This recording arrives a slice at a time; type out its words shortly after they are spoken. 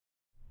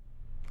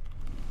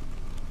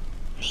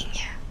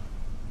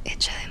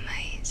hecha de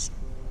maíz.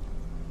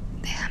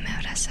 Déjame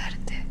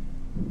abrazarte,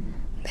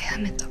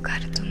 déjame tocar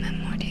tu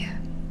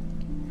memoria.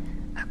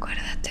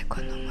 Acuérdate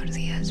cuando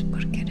mordías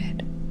por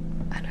querer,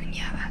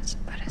 aruñabas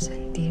para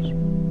sentir,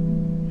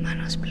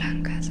 manos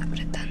blancas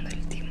apretando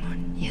el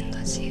timón, yendo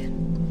a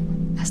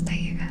 100 hasta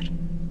llegar.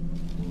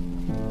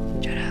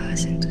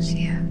 Llorabas en tu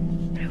silla,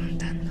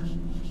 preguntando,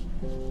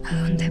 ¿a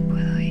dónde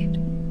puedo ir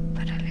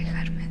para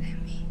alejarme de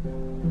mí?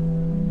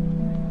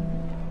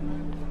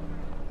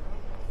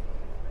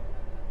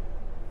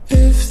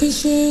 If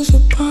this is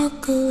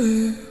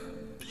apocalypse,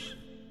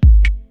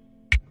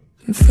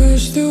 and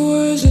first there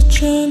was a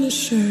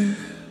Genesis,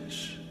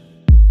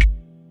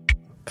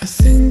 I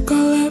think I'll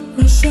let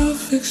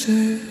myself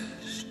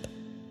exist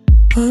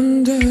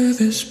under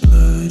this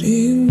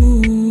bloody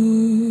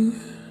moon.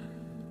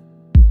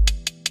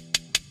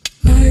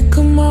 Like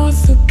a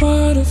moth, a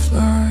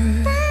butterfly,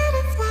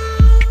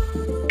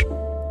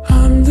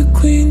 I'm the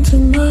queen to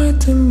my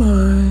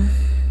demise.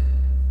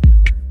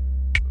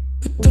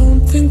 But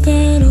don't think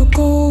that I'll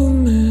go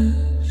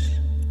amiss,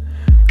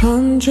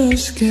 I'm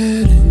just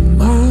getting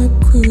my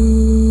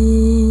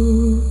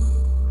groove.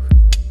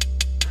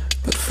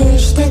 But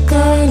first I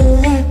gotta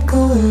let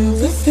go of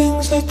the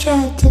things I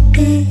tried to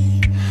be.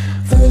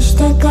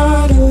 First I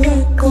gotta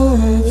let go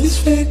of these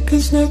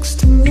figures next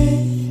to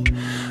me.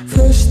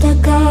 First I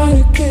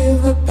gotta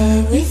give up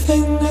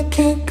everything I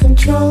can't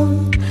control.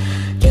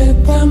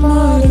 Get that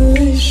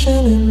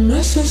moderation in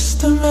my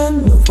system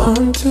and move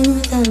on to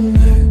the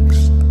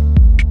next.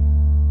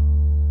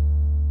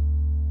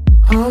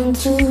 On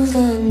to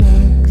the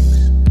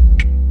next.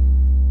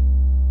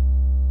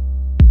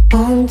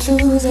 On to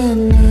the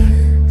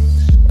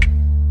next.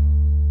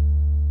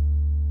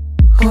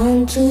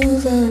 On to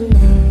the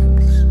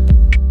next.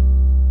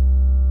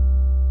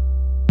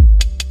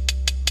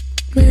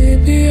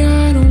 Maybe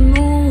I don't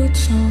know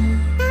what's up.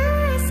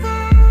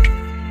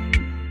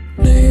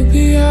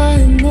 Maybe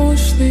I'm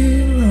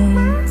mostly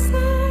wrong.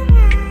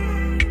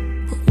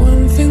 But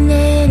one thing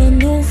that I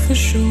know for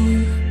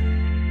sure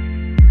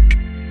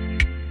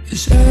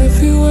is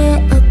everywhere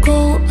I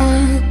go,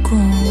 I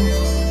grow.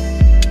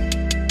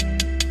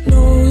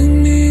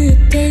 Knowing me,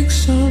 it takes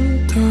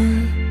some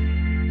time.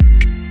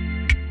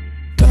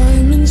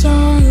 Diamonds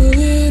are a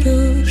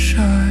little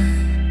shy,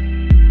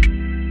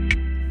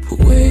 but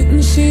wait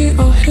and see,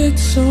 I'll hit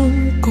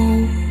some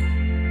gold.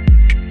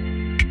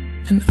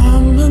 And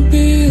I'ma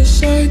be a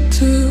sight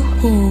to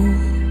hold.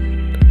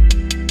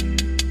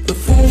 But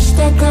first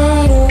I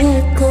gotta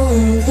let go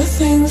of the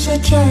things I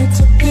tried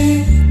to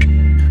be.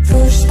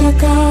 First I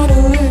gotta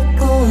let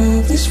go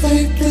of these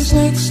fakers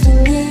next to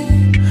me.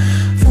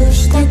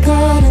 First I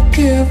gotta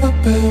give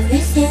up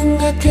everything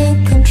I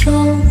can't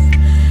control.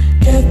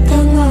 Get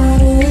that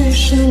model